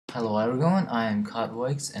Hello everyone, I am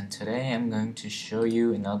Cotwikes and today I'm going to show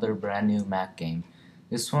you another brand new Mac game.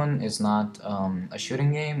 This one is not a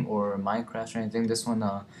shooting game or Minecraft or anything. This one,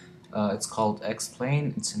 it's called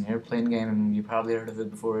X-Plane. It's an airplane game and you probably heard of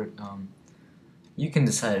it before. You can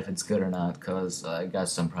decide if it's good or not because I got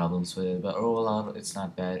some problems with it, but overall it's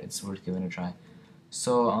not bad. It's worth giving it a try.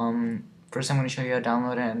 So first I'm going to show you how to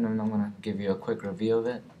download it and then I'm going to give you a quick review of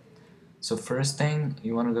it. So first thing,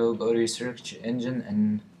 you want to go to your search engine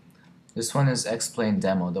and this one is X-Plane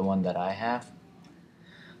Demo, the one that I have.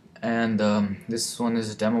 And this one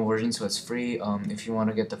is a demo version, so it's free. If you want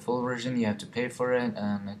to get the full version, you have to pay for it,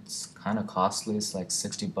 and it's kind of costly. It's like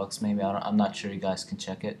 60 bucks maybe. I'm not sure. You guys can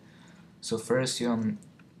check it. So first, you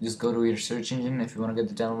just go to your search engine. If you want to get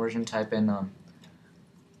the demo version, type in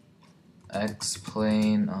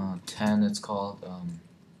X-Plane 10. It's called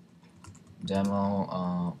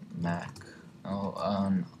demo Mac.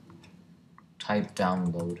 Type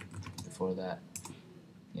download before that.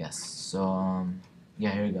 Yes. So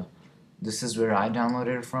yeah, here you go. This is where I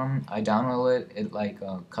downloaded it from. I downloaded it like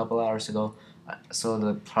a couple hours ago. So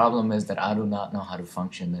the problem is that I do not know how to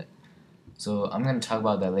function it. So I'm gonna talk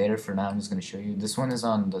about that later. For now, I'm just gonna show you. This one is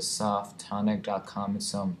on the softonic.com.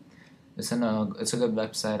 It's a good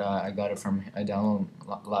website. I got it from. I download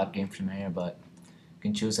a lot of games from here, but you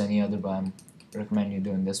can choose any other. But I recommend you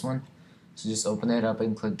doing this one. So just open it up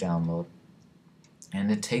and click download. And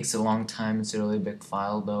it takes a long time. It's a really big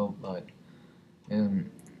file though, but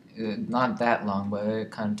not that long, but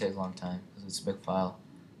it kind of takes a long time because it's a big file.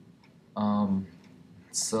 Um,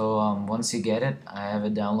 once you get it, I have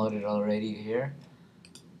it downloaded already here.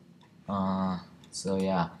 So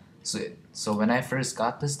yeah, so when I first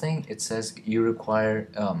got this thing, it says you require,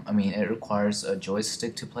 it requires a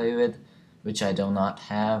joystick to play with, which I do not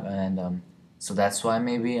have, and so that's why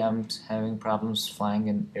maybe I'm having problems flying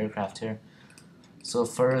an aircraft here. So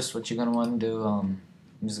first, what you're gonna want to do, I'm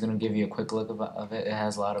just gonna give you a quick look of it. It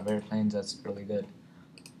has a lot of airplanes. That's really good.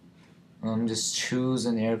 Just choose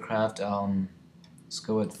an aircraft. Let's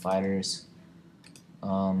go with fighters.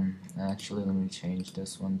 Actually, let me change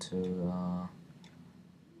this one to.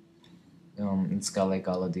 It's got like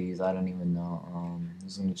all of these. I don't even know. I'm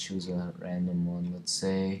just gonna choose a random one. Let's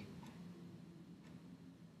say.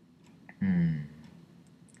 I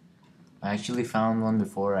actually found one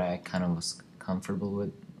before. I kind of was comfortable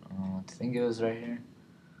with. I think it was right here.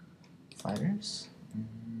 Fighters.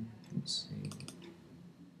 Let's see.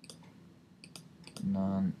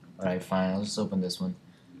 None. Alright, fine. Let's open this one.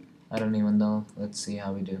 I don't even know. Let's see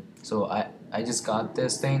how we do. So I just got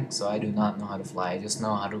this thing, so I do not know how to fly. I just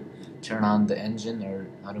know how to turn on the engine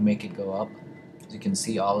or how to make it go up. As you can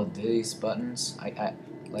see all of these buttons. I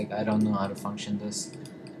don't know how to function this.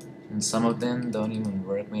 And some of them don't even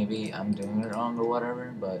work. Maybe I'm doing it wrong or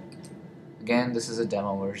whatever, but again, this is a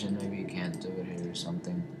demo version. Maybe you can't do it here or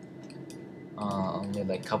something. Only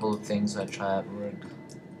like a couple of things I tried worked.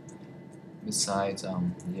 Besides,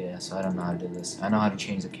 yeah, so I don't know how to do this. I know how to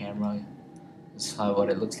change the camera. This is what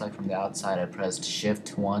it looks like from the outside. I pressed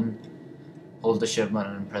Shift 1, hold the Shift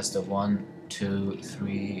button and press the 1, 2,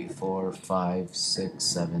 3, 4, 5, 6,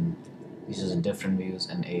 7. These are the different views,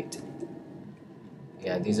 and 8.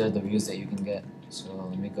 Yeah, these are the views that you can get. So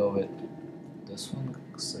let me go with this one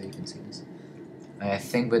so you can see this. I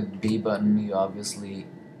think with B button you obviously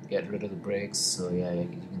get rid of the brakes, so yeah, you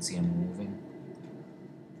can see I'm moving.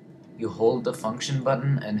 You hold the function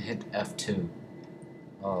button and hit F2.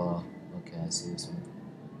 Oh, okay, I see this one.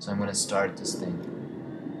 So I'm gonna start this thing.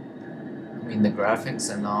 I mean, the graphics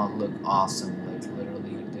and all look awesome. Like,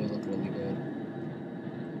 literally, they look really good.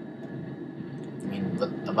 I mean,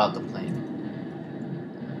 look about the plane.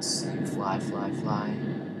 Let's see, fly, fly, fly.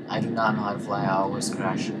 I do not know how to fly. I always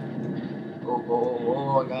crash.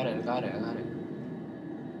 Oh, I got it, I got it, I got it.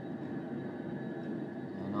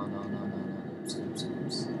 No.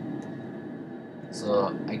 Oops.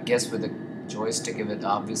 So I guess with the joystick it would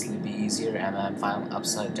obviously be easier, and I'm flying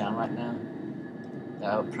upside down right now.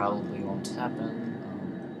 That probably won't happen.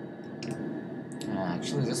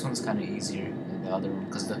 Actually, this one's kind of easier than the other one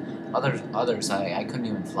because the others I couldn't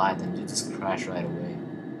even fly them; they just crash right away.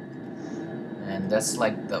 And that's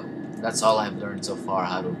all I've learned so far.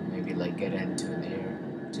 How to maybe like get into the air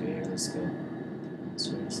to air. Let's go.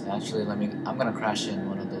 So actually, I'm gonna crash in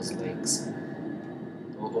one of those lakes.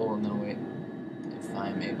 Oh no, wait. If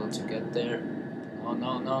I'm able to get there. Oh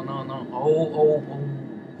no. Oh. No.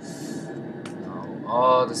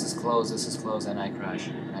 Oh, this is close, and I crash.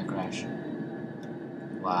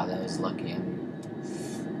 Wow, that was lucky.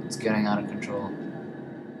 It's getting out of control.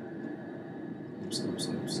 Oops.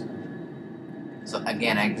 So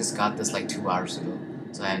again, I just got this like 2 hours ago,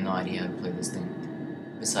 so I have no idea how to play this thing.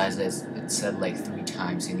 Besides this, it said like 3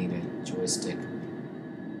 times you need a joystick.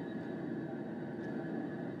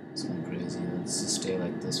 It's going crazy. Let's just stay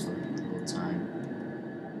like this for a little time.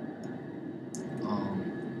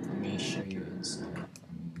 Let me show you inside.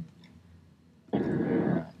 Hold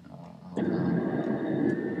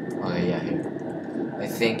on. Oh yeah, here. I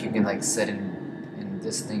think you can like set in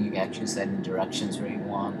this thing. You can actually set in directions where you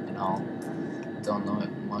want and all. Don't know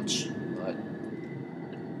it much, but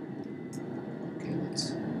okay.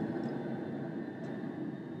 Let's.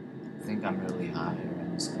 I think I'm really high, or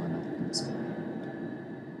I'm just going up in the sky.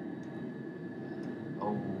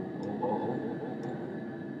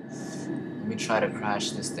 Let me try to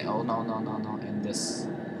crash this thing. Oh no. And this.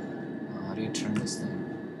 How do you turn this thing?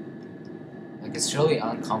 Like it's really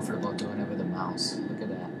uncomfortable doing it with a mouse. Look at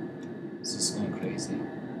that. It's just going crazy.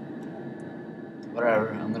 Whatever.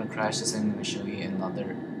 I'm gonna crash this thing. I'm gonna show you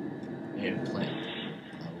another airplane.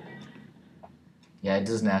 Oh. Yeah, it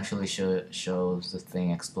doesn't actually shows the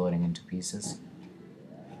thing exploding into pieces.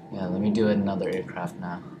 Yeah, let me do another aircraft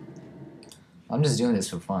now. I'm just doing this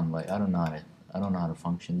for fun. Like I don't know how to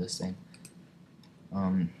function this thing.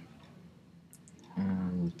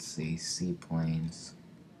 Let's see, seaplanes.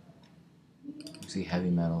 Let's see, heavy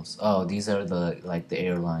metals. Oh, these are the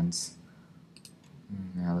airlines.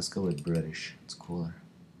 Yeah, let's go with British. It's cooler.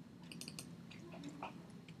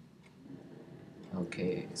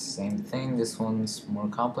 Okay, same thing. This one's more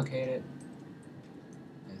complicated,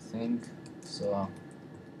 I think. So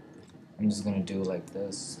I'm just gonna do like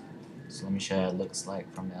this. So let me show you how it looks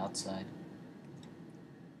like from the outside.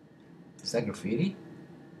 Is that graffiti?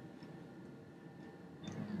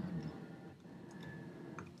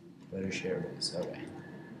 British Airways, okay.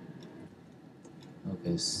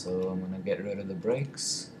 Okay, so I'm gonna get rid of the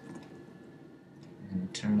brakes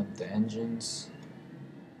and turn up the engines.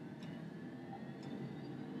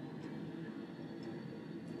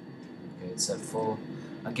 Okay, it's at full.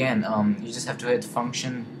 Again, you just have to hit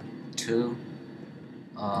function 2.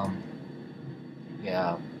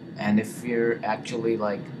 Yeah, and if you're actually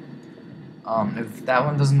like if that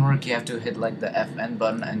one doesn't work, you have to hit like the FN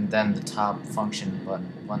button and then the top function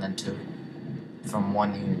button 1 and 2. From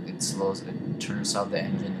 1 it slows, it turns off the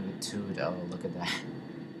engine, and with 2 oh look at that.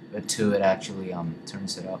 With 2 it actually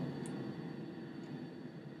turns it up.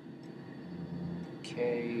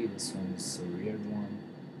 Okay, this one's the rear one.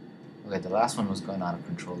 Okay, the last one was going out of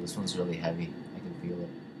control. This one's really heavy. I can feel it.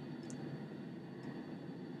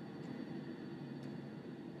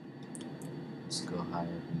 Let's go higher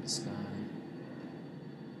up in the sky.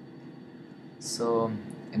 So,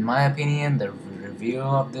 in my opinion, the review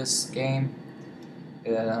of this game,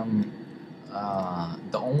 the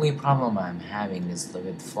only problem I'm having is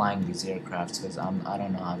with flying these aircrafts, because I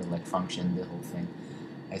don't know how to like function the whole thing.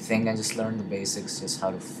 I think I just learned the basics, just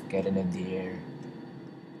how to get it in the air.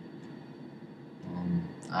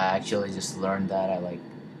 I actually just learned that. I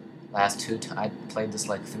played this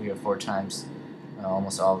like 3 or 4 times.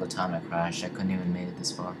 Almost all the time I crashed. I couldn't even make it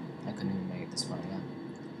this far. Yeah.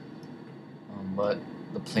 But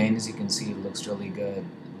the plane, as you can see, looks really good.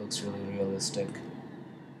 It looks really realistic.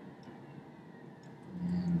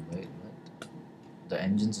 And wait, what? The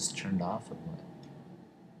engine just turned off or what?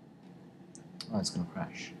 Oh, it's gonna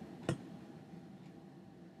crash.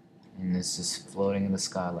 And it's just floating in the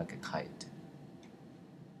sky like a kite.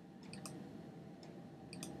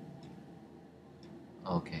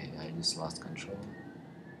 Okay, I just lost control.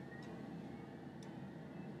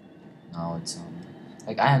 Now it's on.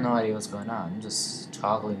 Like, I have no idea what's going on. I'm just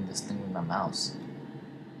toggling this thing with my mouse.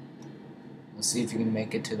 Let's see if you can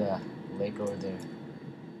make it to the lake over there.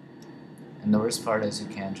 And the worst part is you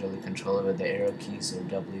can't really control it with the arrow keys or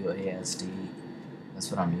WASD. That's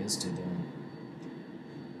what I'm used to doing.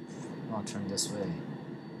 I'll turn this way.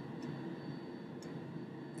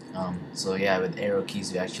 So yeah, with arrow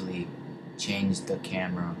keys you actually change the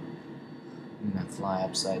camera. I'm gonna fly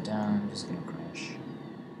upside down, I'm just gonna crash.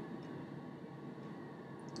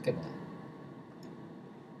 Look at that.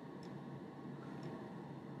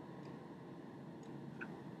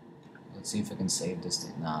 Let's see if I can save this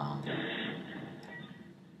thing. Nah.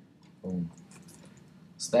 Boom.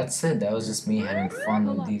 So that's it. That was just me having fun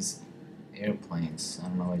with these airplanes. I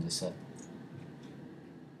don't know what I just said.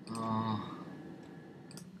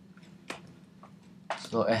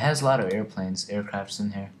 So it has a lot of aircrafts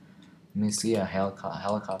in here. Let me see a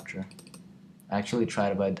helicopter. I actually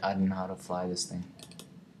tried it, but I didn't know how to fly this thing.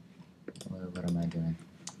 What am I doing?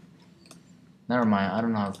 Never mind, I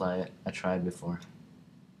don't know how to fly it. I tried before.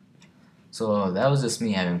 So that was just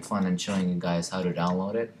me having fun and showing you guys how to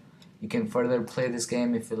download it. You can further play this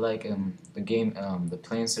game if you like. The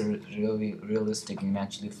planes are really realistic. You can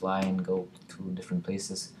actually fly and go to different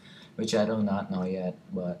places, which I do not know yet.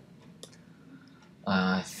 But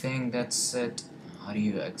I think that's it. How do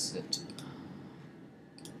you exit?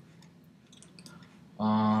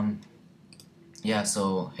 Um, yeah.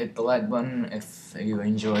 So hit the like button if you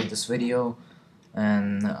enjoyed this video,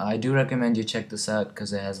 and I do recommend you check this out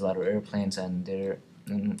because it has a lot of airplanes and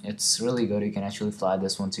it's really good. You can actually fly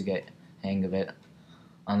this once you get hang of it.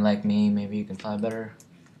 Unlike me, maybe you can fly better.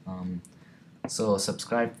 Um, so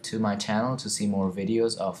subscribe to my channel to see more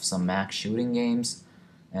videos of some max shooting games,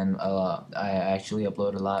 and I actually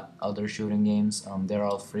upload a lot other shooting games. They're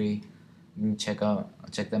all free. You can check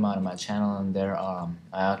them out on my channel, and there I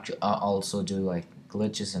also do like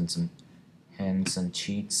glitches and some hints and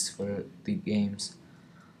cheats for the games.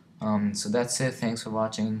 So that's it. Thanks for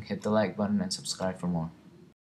watching. Hit the like button and subscribe for more.